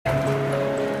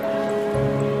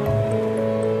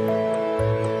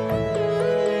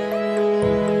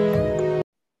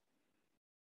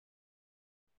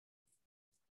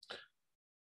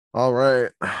All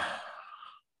right.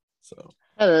 So,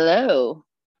 Hello.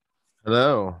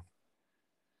 hello.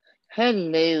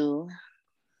 Hello.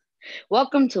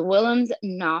 Welcome to Willem's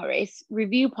Nares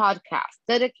Review Podcast,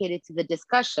 dedicated to the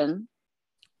discussion.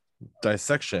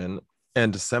 Dissection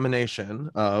and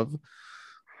dissemination of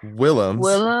Willem's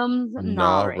Willem's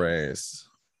Na Nares. Race.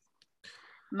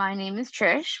 My name is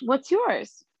Trish. What's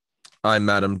yours? I'm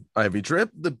Madam Ivy Drip,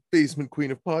 the basement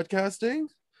queen of podcasting.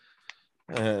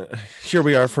 Here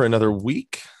we are for another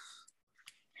week.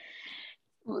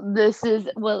 It's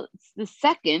the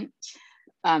second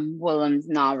Willem's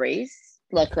Nares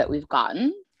look that we've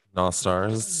gotten. Na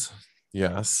Stars.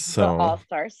 Yes. The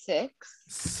All-Star 6.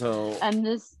 So. And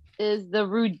this is the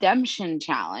Redemption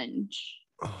Challenge.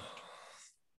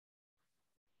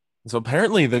 So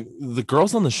apparently the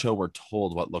girls on the show were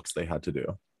told what looks they had to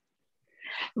do.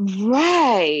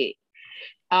 Right.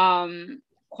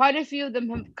 Quite a few of them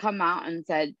have come out and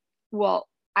said, well,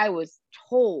 I was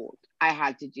told I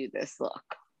had to do this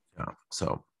look. Yeah.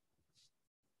 So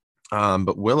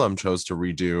but Willem chose to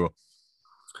redo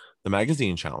the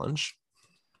magazine challenge.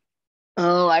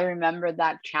 Oh, I remember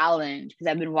that challenge because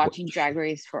I've been watching Drag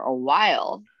Race for a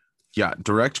while. Yeah,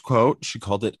 direct quote, she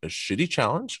called it a shitty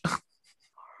challenge.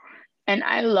 And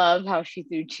I love how she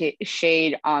threw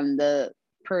shade on the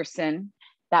person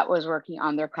that was working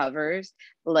on their covers.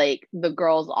 Like the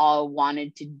girls all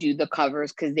wanted to do the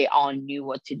covers because they all knew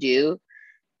what to do.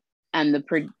 And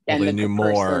they knew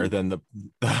more than the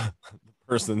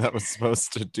person that was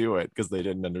supposed to do it because they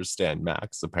didn't understand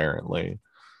Max, apparently.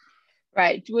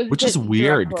 Right. Which is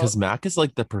weird because Mac is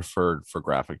like the preferred for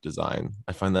graphic design.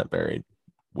 I find that very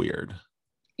weird.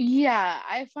 Yeah,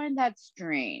 I find that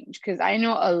strange because I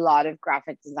know a lot of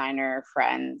graphic designer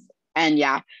friends, and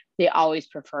yeah, they always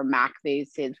prefer Mac. They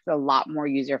say it's a lot more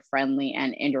user friendly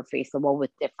and interfaceable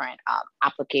with different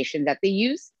applications that they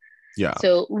use. Yeah.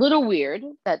 So little weird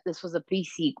that this was a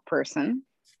PC person.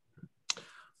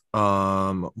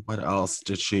 What else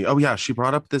did she? Oh yeah, she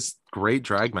brought up this great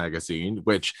drag magazine,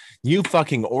 which you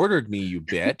fucking ordered me, you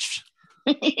bitch.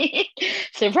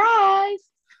 Surprise.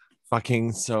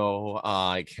 Fucking so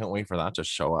I can't wait for that to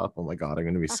show up. Oh my god, I'm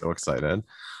gonna be so excited.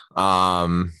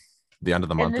 The end of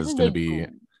the month is gonna be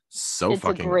so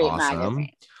fucking awesome. Magazine.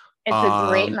 It's a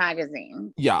great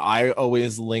magazine. Yeah, I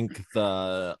always link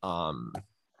the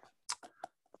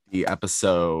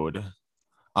episode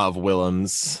of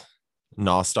Willem's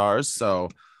Na Stars. So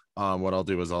what I'll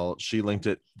do is she linked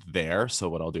it there. So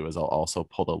what I'll do is I'll also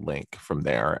pull the link from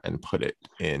there and put it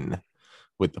in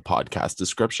with the podcast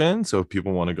description. So if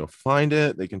people want to go find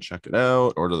it, they can check it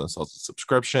out, order themselves a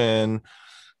subscription.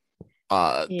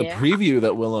 The preview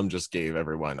that Willem just gave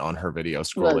everyone on her video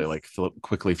scrolling,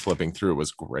 quickly flipping through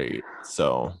was great.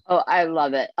 So I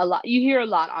love it a lot. You hear a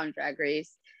lot on Drag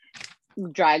Race.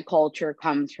 Drag culture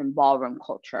comes from ballroom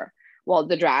culture. Well,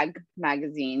 the drag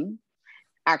magazine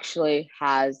actually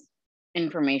has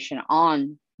information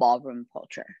on ballroom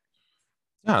culture.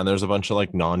 Yeah, and there's a bunch of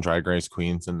like non-drag race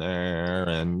queens in there,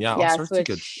 and all sorts of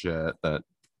good shit.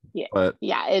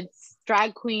 It's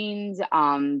drag queens,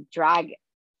 drag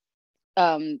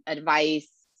advice,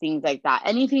 things like that.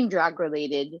 Anything drag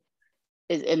related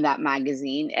is in that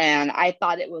magazine, and I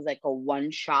thought it was like a one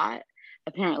shot.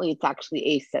 Apparently, it's actually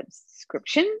a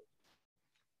subscription.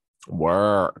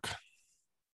 Work.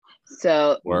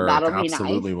 So that'll be nice.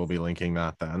 Absolutely, we'll be linking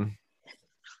that then.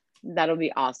 That'll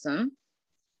be awesome.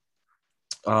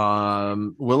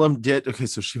 Willem did okay,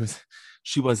 so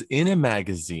she was in a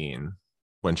magazine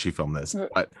when she filmed this,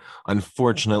 but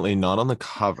unfortunately not on the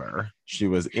cover. She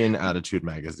was in Attitude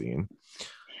magazine,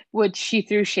 which she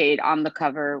threw shade on the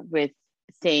cover with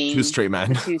saying two straight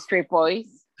men, two straight boys.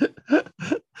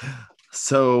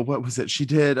 So what was it she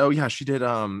did? Oh yeah, she did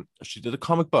a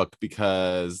comic book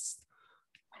because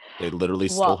they literally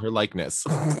stole her likeness.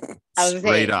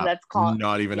 Straight up. That's called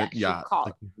not even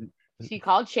she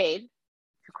called shade.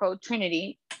 To quote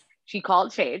Trinity, she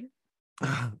called shade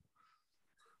on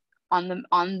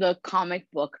the comic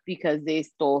book because they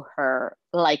stole her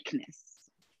likeness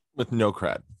with no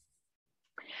cred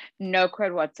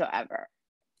whatsoever.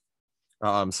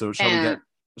 So shall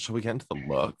we get into the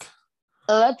look?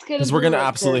 Let's get because we're gonna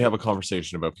absolutely have a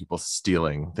conversation about people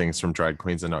stealing things from drag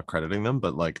queens and not crediting them,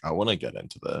 but like I want to get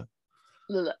into the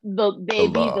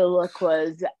look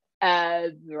was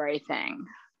everything.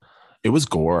 It was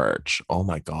gorge. Oh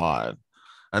my god.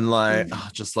 And like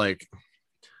just like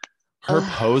her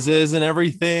poses and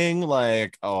everything,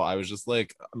 like I was just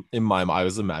like I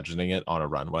was imagining it on a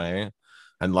runway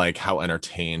and like how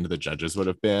entertained the judges would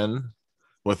have been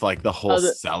with like the whole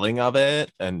selling of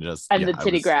it and just the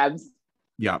titty grabs.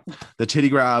 Yeah, the titty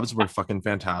grabs were fucking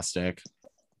fantastic.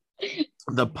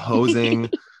 The posing,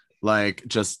 like,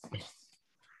 just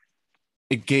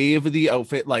it gave the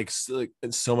outfit like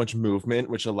so much movement,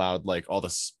 which allowed like all the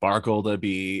sparkle to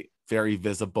be very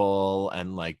visible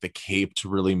and like the cape to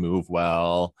really move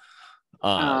well.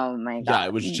 Oh my Yeah, god.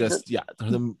 it was just, yeah,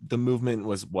 the movement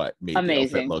was what made the outfit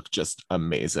Amazing. look just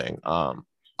amazing. I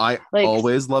Like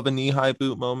always love a knee-high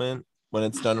boot moment when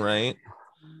it's done right.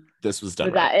 This was done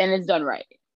with right. that, and it's done right.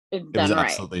 It's It was done right.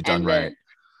 absolutely done And right. then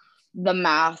the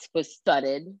mask was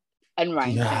studded and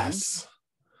rhinestones. Yes.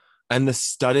 And the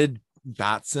studded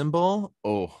bat symbol.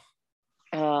 Oh,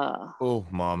 Uh, oh,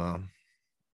 mama.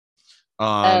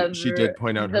 She did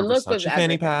point out the her look was Versace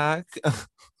fanny everything. pack.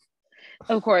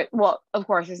 Of course, well, of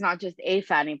course, it's not just a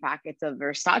fanny pack; it's a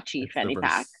Versace It's the fanny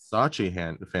pack,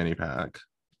 Versace fanny pack.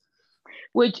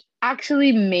 which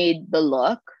actually made the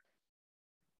look.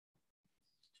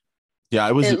 Yeah,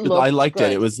 it was. It I looked liked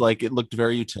it. It good. was like it looked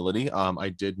very utility. I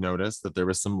did notice that there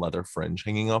was some leather fringe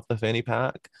hanging off the fanny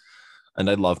pack, and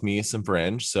I love me some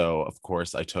fringe, so of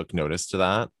course I took notice to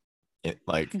that. It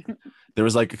like there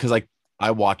was like because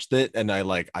I watched it and I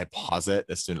pause it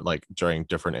as soon like during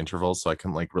different intervals so I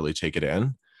can like really take it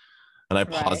in. And I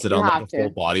paused Right, it you on like have a full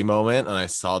to. body moment and I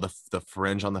saw the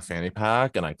fringe on the fanny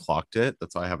pack and I clocked it.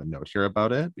 That's why I have a note here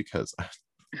about it because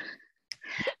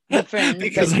The fringe,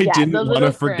 because like I yeah, the didn't want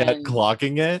to little forget fringe.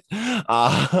 clocking it.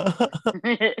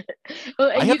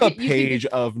 Well, I and have a you could just page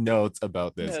of notes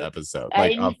about this no. episode,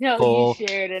 like I a know you full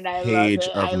shared, and I love page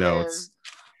it. of notes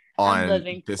I'm on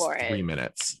living this for it. 3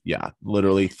 minutes. Yeah,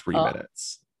 literally three Oh,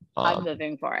 minutes. I'm Um,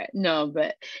 living for it. No,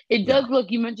 but it yeah. does look.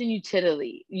 You mentioned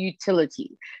utility.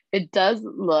 Utility. It does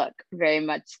look very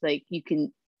much like you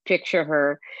can picture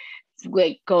her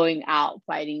like going out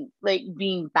fighting, like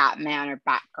being Batman or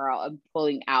Batgirl and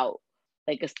pulling out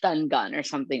like a stun gun or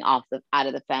something off the out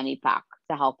of the fanny pack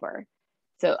to help her.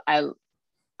 So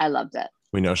I loved it.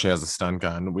 We know she has a stun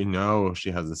gun. We know she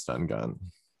has a stun gun.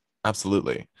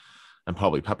 Absolutely. And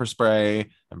probably pepper spray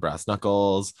and brass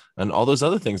knuckles and all those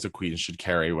other things a queen should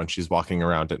carry when she's walking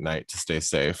around at night to stay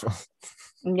safe.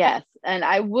 Yes, and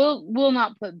I will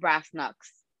not put brass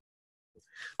knucks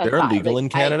They're aside. illegal Like in I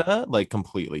Canada, like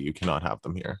completely. You cannot have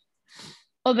them here.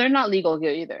 oh, they're not legal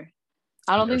here either.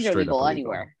 I don't They're think they're straight up legal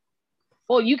illegal. anywhere.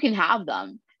 Well, you can have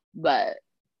them, but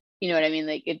you know what I mean.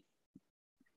 Like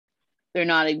they're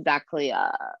not exactly.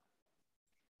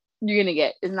 You're gonna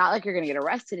get. It's not like you're gonna get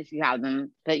arrested if you have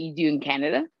them, but you do in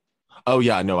Canada. Oh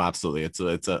yeah, no, absolutely. It's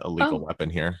a illegal Oh, weapon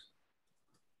here.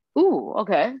 ooh,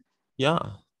 okay. Yeah.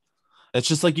 It's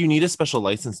just like you need a special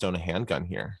license to own a handgun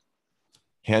here.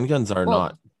 Handguns are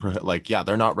Well, not like yeah,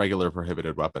 they're not regular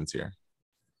prohibited weapons here.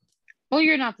 well,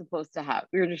 you're not supposed to have.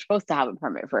 You're just supposed to have a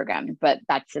permit for a gun, but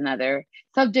that's another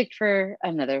subject for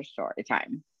another story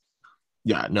time.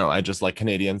 Yeah, no, I just like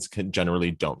Canadians can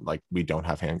generally don't like we don't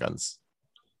have handguns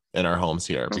in our homes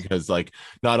here because like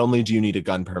not only do you need a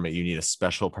gun permit, you need a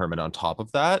special permit on top of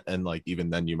that, and like even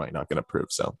then you might not get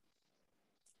approved. So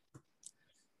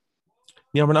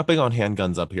yeah, we're not big on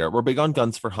handguns up here. We're big on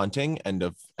guns for hunting, end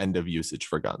of usage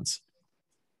for guns.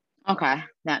 Okay,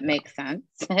 that Yeah, makes sense.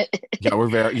 yeah, we're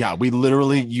very yeah. We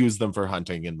literally use them for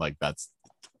hunting, and like that's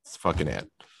fucking it.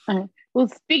 Well,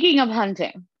 speaking of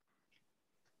hunting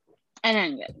and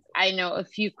handguns, I know a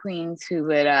few queens who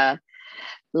would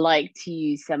like to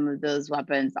use some of those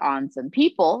weapons on some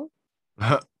people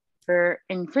for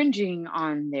infringing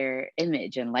on their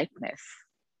image and likeness.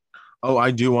 Oh,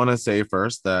 I do want to say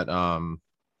first that I'm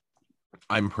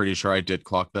pretty sure I did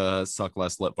clock the suck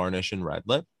less lip varnish in red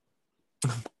lip.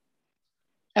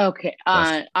 Okay,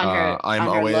 Just I'm on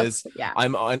her looks, always yeah.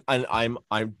 I'm on and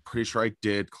I'm pretty sure I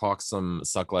did clock some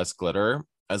suck less glitter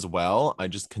as well. I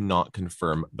just cannot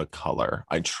confirm the color.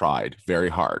 I tried very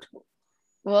hard.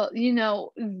 Well,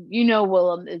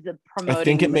 Willem is a I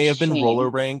think it promoting may have been roller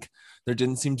machine. rank. There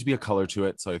didn't seem to be a color to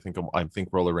it, so I think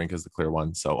roller rank is the clear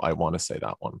one. So I want to say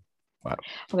that one. But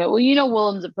Okay, well,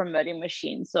 Willem's a promoting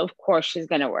machine, so of course she's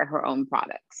gonna wear her own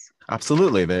products.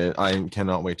 absolutely, I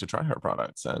cannot wait to try her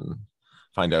products and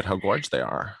find out how gorgeous they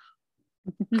are.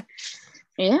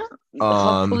 Yeah,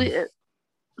 Um, hopefully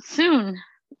soon.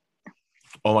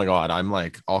 oh my god, I'm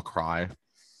like, I'll cry.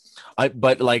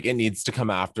 But like it needs to come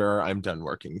after I'm done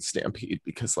working Stampede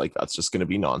because like that's just gonna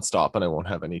be nonstop and I won't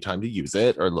have any time to use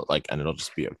it or like and it'll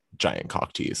just be a giant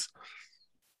cock tease.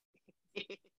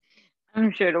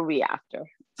 I'm sure it'll be after.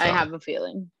 I So have a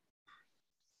feeling.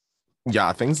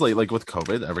 yeah, things like with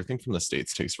COVID, everything from the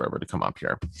States takes forever to come up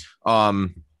here.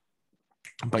 Um,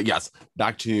 but yes,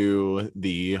 back to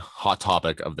the hot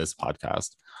topic of this podcast.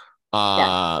 Yes.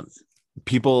 Uh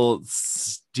people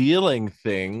stealing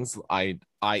things,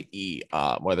 i.e.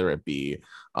 Whether it be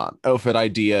outfit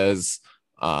ideas,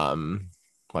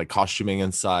 like costuming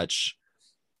and such,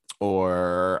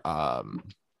 or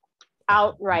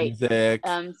Outright music,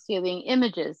 stealing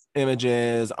images.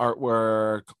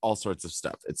 artwork, all sorts of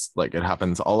stuff. It's like it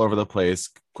happens all over the place.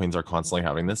 Queens are constantly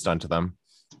having this done to them.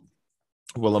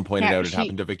 Willem pointed Yeah, out it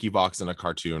happened to Vicky Vox in a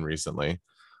cartoon recently.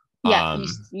 yeah,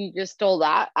 you just stole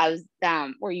that. I was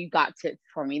where you got tips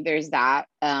for me. There's that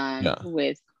Yeah,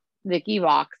 with Vicky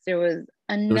Vox. There was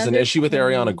there was an another issue with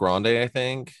Ariana queen. Grande, I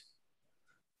think.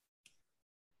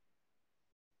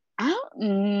 I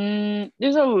don't,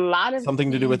 there's a lot of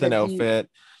Something to do queens with an that do. outfit.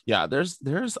 Yeah,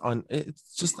 there's on.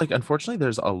 It's just like unfortunately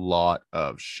there's a lot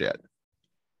of shit.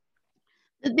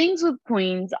 The things with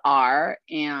queens are,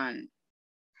 and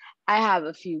I have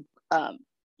a few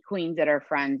queens that are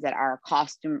friends that are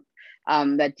costume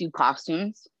that do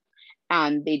costumes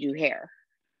and they do hair.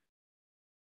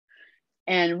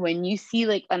 And when you see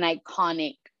like an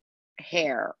iconic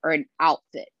hair or an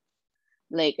outfit,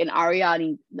 like an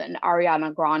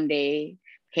Ariana Grande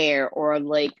hair, or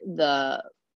like the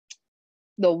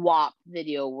WAP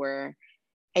video where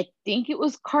I think it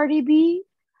was Cardi B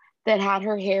that had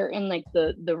her hair in like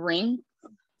the ring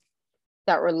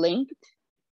that were linked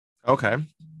Okay.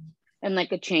 and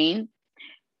like a chain.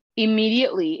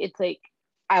 Immediately it's like,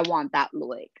 I want that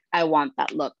look. I want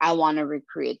that look. I want to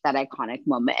recreate that iconic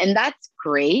moment. And that's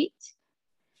great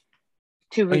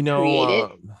to I know.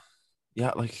 recreate it.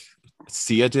 Yeah, like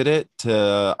Sia did it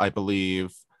to, I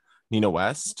believe, Nina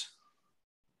West.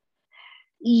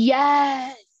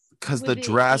 Yes. Because With the the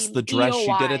dress she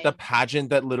did at the EOY. pageant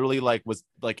that literally like was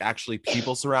like actually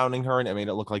people surrounding her, and it made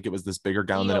it look like it was this bigger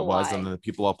gown than it was, and EOY. then the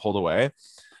people all pulled away.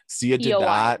 Sia did EOY.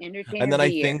 that, and Entertainer then of the I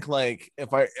Year. think like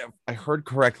if I heard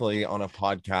correctly on a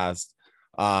podcast,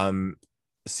 um,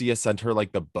 Sia sent her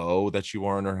like the bow that she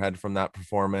wore on her head from that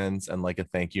performance and like a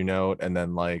thank you note, and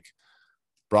then like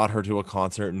brought her to a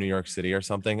concert in New York City or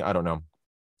something. I don't know,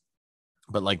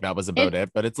 but like that was about And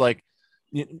it. But it's like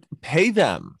pay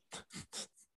them,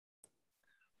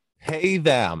 pay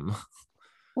them.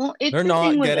 well, it's the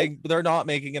thing with like, They're not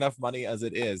making enough money as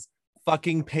it is.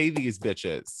 Fucking pay these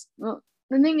bitches. well,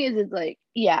 the thing is, it's like,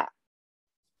 yeah,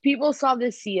 people saw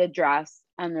this Sia dress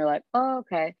and they're like, oh,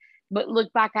 okay. But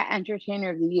look back at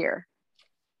Entertainer of the Year.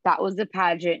 That was the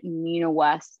pageant Nina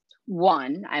West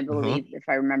won, I Uh-huh. believe, if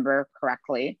I remember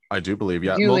correctly. I do believe,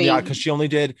 yeah. Well, yeah, because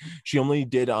Doing she only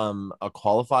did a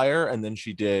qualifier, and then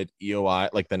she did EOI,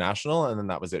 like the national, and then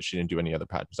that was it. She didn't do any other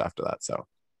pageants after that. So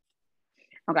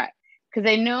okay. Because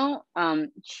I know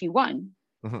she won.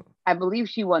 uh-huh. I believe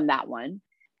she won that one.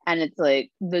 And it's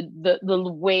like the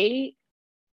way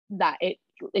that it,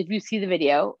 if you see the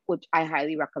video, which I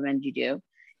highly recommend you do,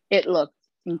 it looks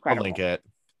I'll link incredible. it.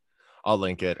 I'll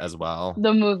link it as well.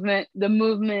 The movement,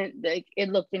 like it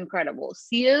looked incredible.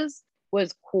 Sia's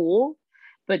was cool,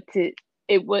 but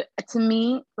it was to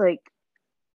me like,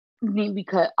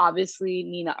 because obviously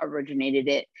Nina originated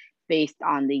it based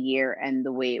on the year and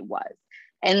the way it was.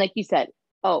 And like you said,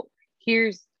 oh,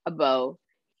 here's a bow.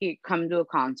 Here, come to a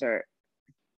concert.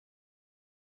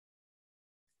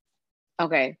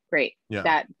 Okay, great. Yeah,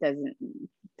 That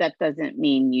doesn't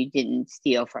mean you didn't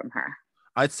steal from her.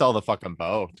 I'd sell the fucking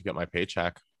bow to get my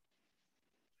paycheck.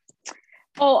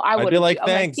 Oh, I I'd be wouldn't too. like, I'm like,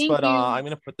 thanks, thank but you. I'm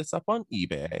gonna put this up on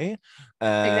eBay Exactly.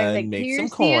 and Like, make some here's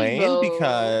Sia's coin bow.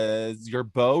 because your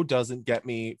bow doesn't get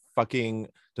me fucking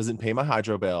doesn't pay my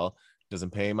hydro bill,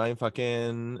 doesn't pay my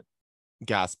fucking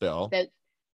gas bill, That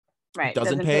right.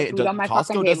 doesn't Doesn't put pay food on my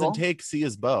fucking Costco doesn't table. take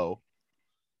Sia's bow.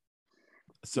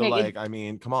 So Like like, I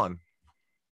mean, come on.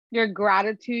 your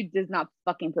gratitude does not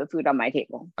fucking put food on my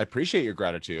table. I appreciate your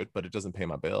gratitude, but it doesn't pay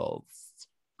my bills.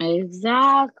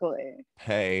 Exactly.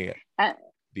 Pay Uh,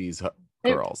 these it-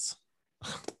 girls.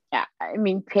 yeah, I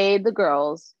mean, pay the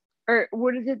girls, or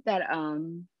what is it that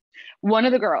one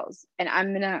of the girls, and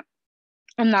I'm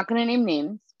not gonna name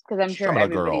names because I'm sure Some of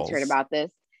the everybody's heard girls. about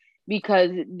this, because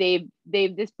they've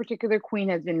this particular queen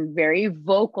has been very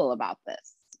vocal about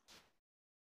this.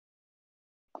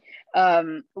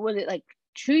 Was it like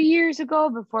 2 years ago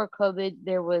before COVID?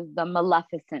 There was the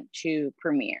Maleficent 2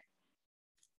 premiere,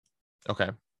 Okay.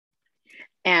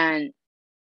 and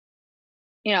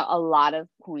a lot of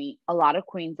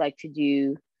queens like to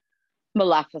do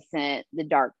Maleficent, the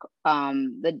dark,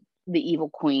 the evil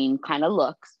queen kind of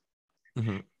looks.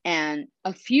 Mm-hmm. And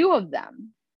a few of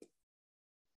them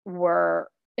were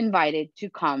invited to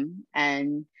come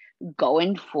and go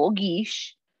in full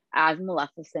geesh as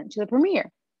Maleficent to the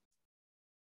premiere.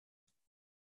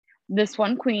 This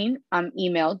one queen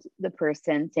emailed the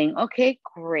person saying, okay,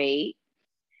 great.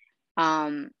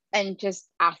 And just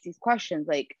ask these questions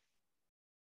like,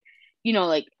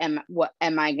 like, am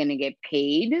I gonna get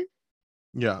paid?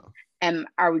 Yeah.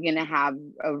 are we gonna have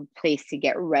a place to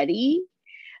get ready?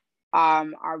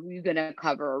 Are we gonna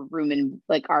cover a room in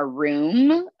like our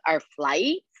room, our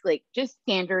flights? Like just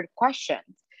standard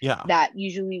questions Yeah, that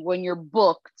usually when you're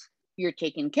booked, you're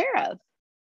taken care of.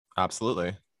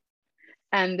 absolutely.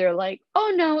 And they're like,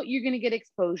 oh no, you're gonna get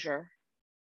exposure.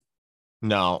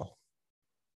 No,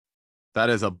 that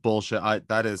is a bullshit.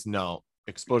 That is no.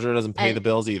 Exposure doesn't pay And the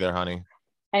bills either, honey.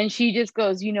 and she just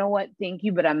goes, you know what, thank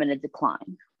you, but I'm gonna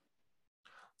decline.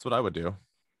 That's what I would do.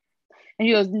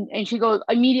 And she goes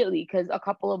immediately because a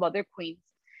couple of other queens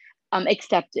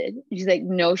accepted. She's like,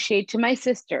 no shade to my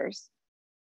sisters,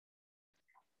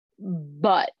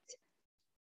 but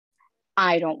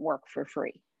I don't work for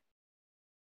free.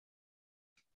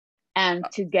 And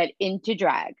to get into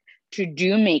drag, to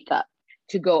do makeup,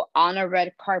 to go on a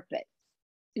red carpet.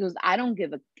 He goes, I don't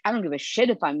give a shit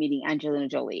if I'm meeting Angelina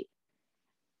Jolie.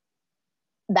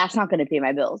 That's not going to pay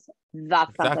my bills.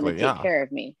 That's not going to Exactly. take Yeah. care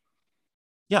of me.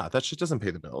 Yeah. That shit doesn't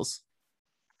pay the bills.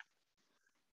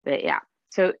 But yeah,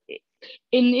 so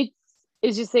it's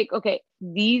just like, okay,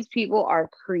 these people are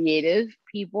creative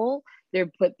people. They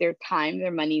put their time,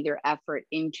 their money, their effort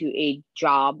into a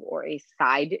job or a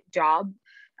side job,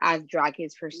 as drag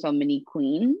is for so many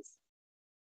queens.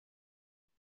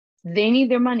 They need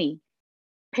their money.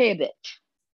 Pay a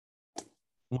bitch.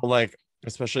 Well, like,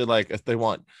 especially like if they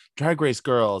want drag race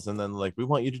girls and then like we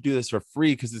want you to do this for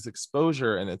free because it's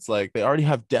exposure, and it's like they already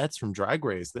have debts from drag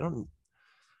race. They don't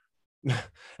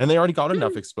and they already got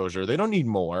enough exposure. They don't need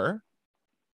more.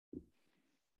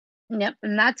 Yep.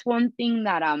 And that's one thing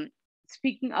that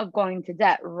speaking of going to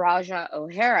debt, Raja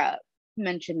O'Hara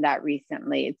mentioned that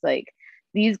recently. It's like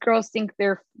these girls think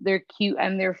they're cute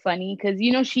and they're funny because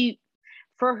she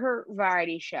for her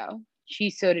variety show,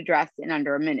 she sewed a dress in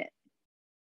under a minute.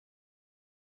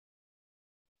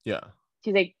 Yeah.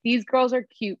 She's like, these girls are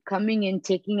cute coming in,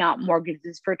 taking out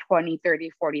mortgages for $20,000, $30,000,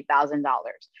 $40,000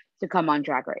 to come on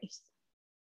Drag Race.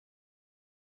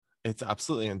 It's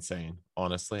absolutely insane.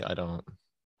 Honestly, I don't.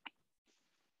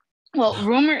 Well,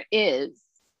 rumor is,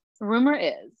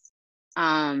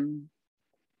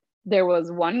 there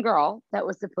was one girl that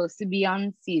was supposed to be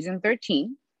on season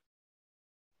 13.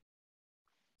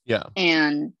 Yeah.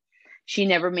 And she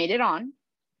never made it on.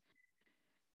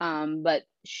 But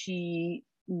she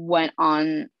went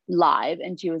on live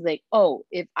and she was like, oh,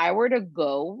 if I were to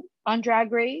go on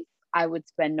Drag Race, I would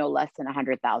spend no less than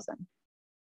 100,000.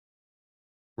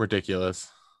 Ridiculous.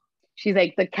 She's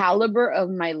like, the caliber of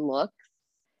my looks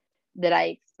that I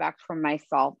expect from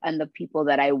myself and the people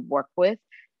that I work with,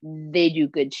 they do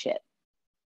good shit.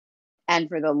 And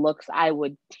for the looks I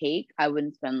would take, I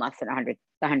wouldn't spend less than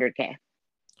 100K.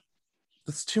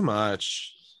 That's too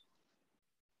much.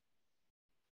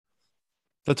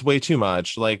 That's way too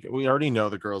much. Like we already know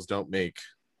the girls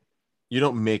you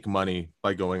don't make money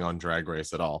by going on Drag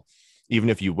Race at all, even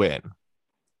if you win.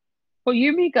 Well,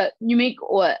 you make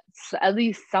what, at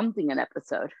least something an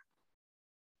episode.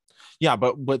 Yeah,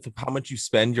 but with how much you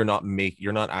spend, you're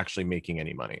not actually making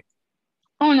any money.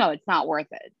 Oh no, it's not worth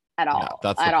it at all. Yeah,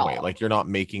 that's the at point. all. Like you're not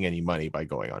making any money by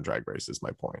going on Drag Race is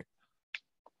my point.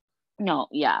 No,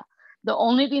 yeah. The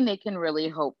only thing they can really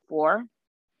hope for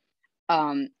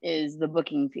is the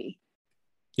booking fee.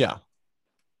 Yeah.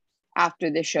 After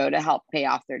the show to help pay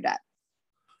off their debt.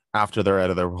 After they're out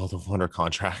of their World of Wonder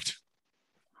contract.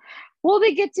 Well,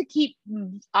 they get to keep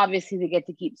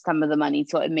some of the money,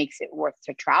 so it makes it worth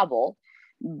to travel.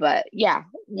 But yeah,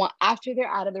 after they're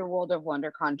out of their World of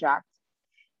Wonder contract,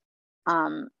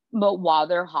 but while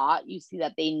they're hot, you see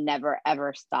that they never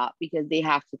ever stop because they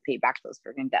have to pay back those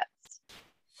freaking debts.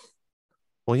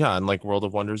 Well, yeah, and like World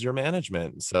of Wonder's your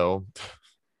management, so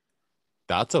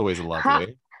that's always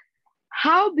lovely.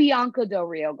 How Bianca Del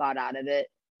Rio got out of it,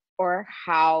 or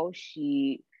how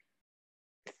she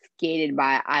skated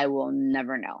by, I will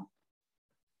never know.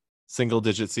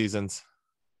 Single-digit seasons.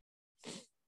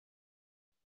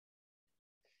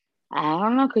 I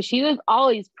don't know, because she was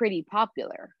always pretty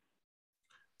popular.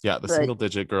 Yeah, the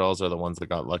single-digit girls are the ones that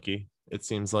got lucky, it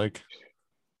seems like.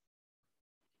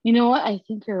 You know what? I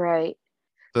think you're right.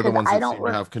 They're the ones that seem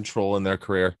to have control in their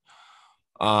career.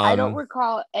 I don't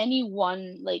recall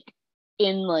anyone like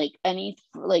in like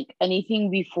anything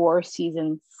before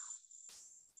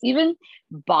even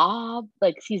Bob,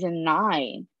 like season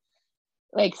 9,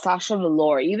 like Sasha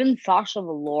Velour,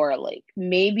 like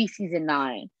maybe season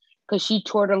 9, because she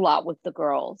toured a lot with the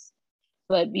girls.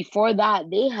 But before that,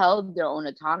 they held their own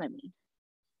autonomy.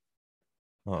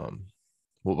 Well,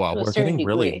 wow, we're getting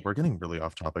really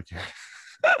off topic here.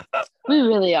 We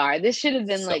really are. This should have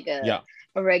been a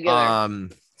regular.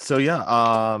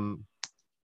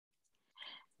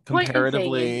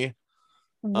 Comparatively,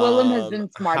 Willem has been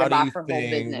smart How do about you her whole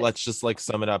think, business. let's just like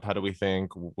sum it up, how do we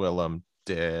think Willem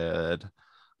did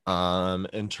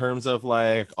in terms of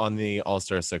like on the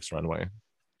All-Star 6 runway?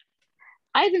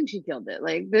 I think she killed it.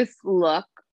 Like this look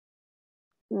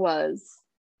was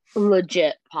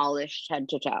legit polished head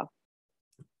to toe.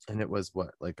 And it was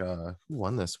what, like who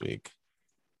won this week?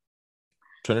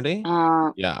 Trinity?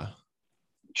 Yeah.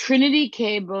 Trinity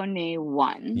K. Bonet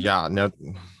won. Yeah. Now,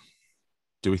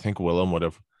 do we think Willem would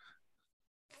have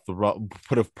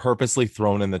purposely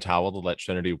thrown in the towel to let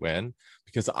Trinity win?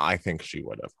 Because I think she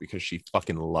would have, because she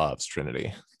fucking loves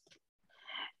Trinity.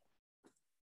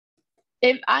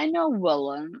 If I know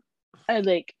Willem,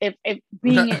 like if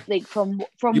being it like from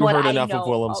you what heard I enough know of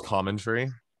Willem's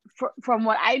commentary? From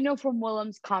what I know from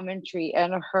Willem's commentary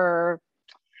and her,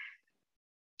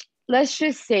 let's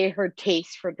just say her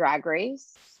taste for Drag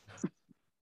Race,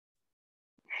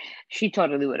 she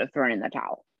totally would have thrown in the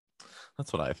towel.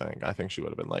 That's what I think. I think she would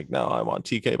have been like, no, I want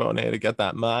TK Bonet to get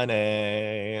that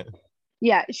money.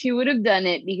 Yeah, she would have done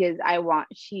it because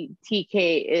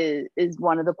TK is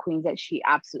one of the queens that she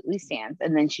absolutely stands.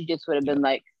 And then she just would have been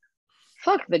like,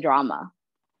 fuck the drama.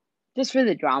 Just for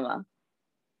the drama.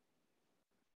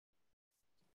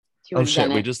 Oh shit,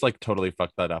 we just like totally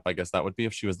fucked that up. I guess that would be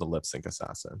if she was the lip sync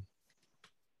assassin.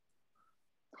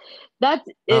 That's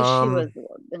if she was the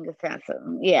lip sync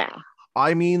assassin. Yeah.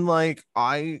 I mean, like,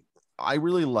 I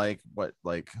really like what,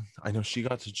 like, I know she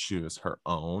got to choose her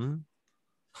own,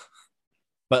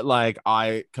 but like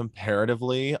I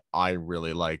comparatively, I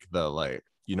really like the, like,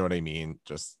 you know what I mean?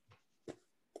 Just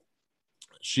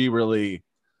she really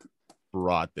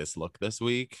brought this look this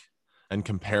week, and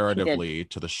comparatively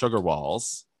to the Sugar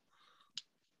Walls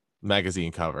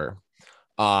magazine cover,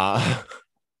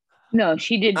 no,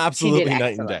 she did absolutely she did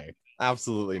night and day.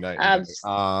 Absolutely night and day.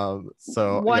 So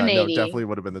yeah, no, definitely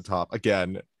would have been the top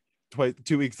again.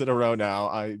 2 weeks in a row now.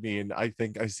 I mean, I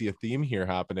think I see a theme here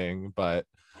happening, but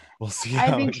we'll see.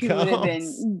 I think she would have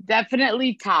been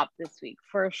definitely top this week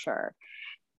for sure.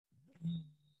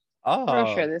 For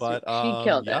sure this week. She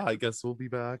killed it. Yeah, I guess we'll be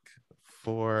back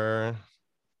for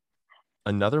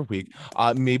another week.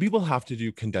 Maybe we'll have to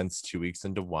do condensed 2 weeks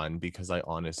into one, because I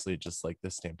honestly just like the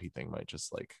Stampede thing might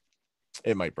just like,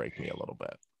 it might break me a little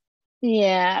bit.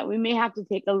 Yeah, we may have to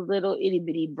take a little itty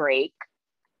bitty break.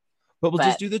 But we'll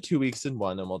just do the 2 weeks in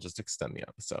one, and we'll just extend the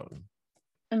episode.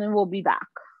 And then we'll be back.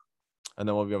 And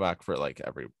then we'll be back for like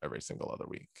every single other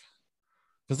week.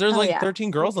 Because there's 13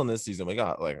 girls on this season. We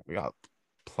got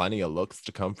plenty of looks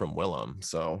to come from Willem.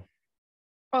 So.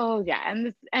 Oh yeah,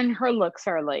 and her looks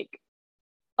are like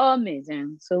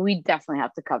amazing. So we definitely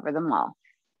have to cover them all.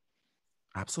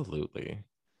 Absolutely.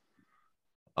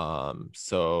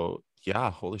 So yeah,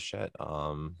 holy shit.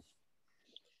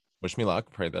 Wish me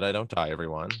luck. Pray that I don't die,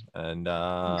 everyone. And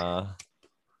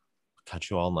catch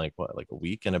you all in like a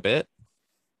week and a bit.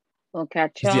 We'll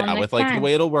catch you all next with like time. the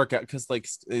way it'll work out, because like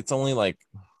it's only like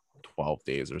 12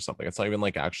 days or something. It's not even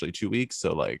like actually 2 weeks.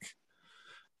 So like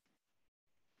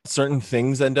certain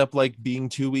things end up like being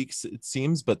 2 weeks, it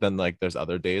seems, but then like there's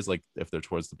other days, like if they're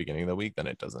towards the beginning of the week, then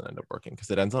it doesn't end up working because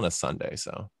it ends on a Sunday.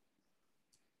 So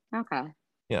okay.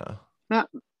 Yeah.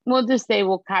 We'll just say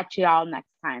we'll catch you all next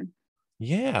time.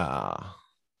 Yeah.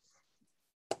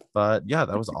 But yeah,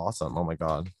 that was awesome. Oh my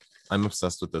god. I'm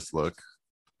obsessed with this look.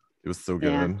 It was so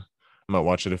good. I might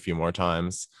watch it a few more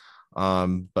times.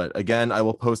 But again, I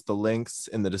will post the links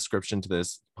in the description to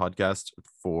this podcast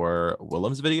for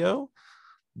Willem's video,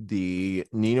 the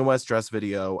Nina West dress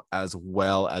video, as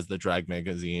well as the drag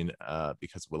magazine,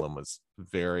 because Willem was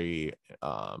very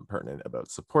pertinent about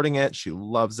supporting it. She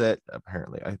loves it.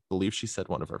 Apparently, I believe she said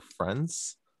one of her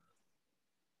friends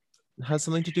has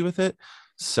something to do with it.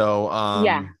 So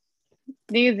yeah,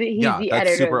 he's the that's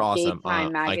editor super of awesome.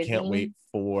 I can't wait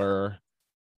for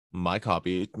my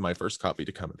first copy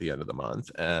to come at the end of the month,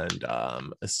 and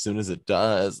as soon as it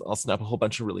does, I'll snap a whole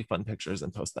bunch of really fun pictures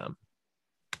and post them.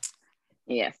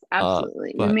 Yes,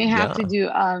 absolutely. We may have to do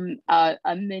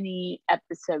a mini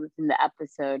episode within the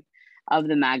episode of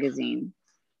the magazine,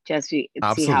 just to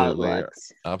see how it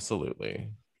looks. Absolutely.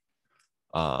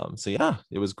 So yeah,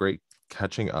 it was great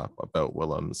catching up about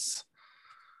Willem's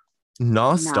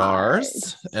Nah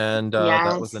Stars, and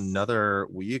that was another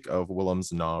week of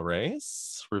Willem's Nah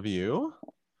Race review.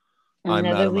 I'm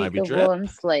Madam Ivy Drip. Willem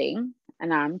Sling,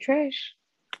 and I'm Trish.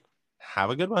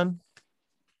 Have a good one.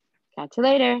 Catch you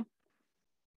later.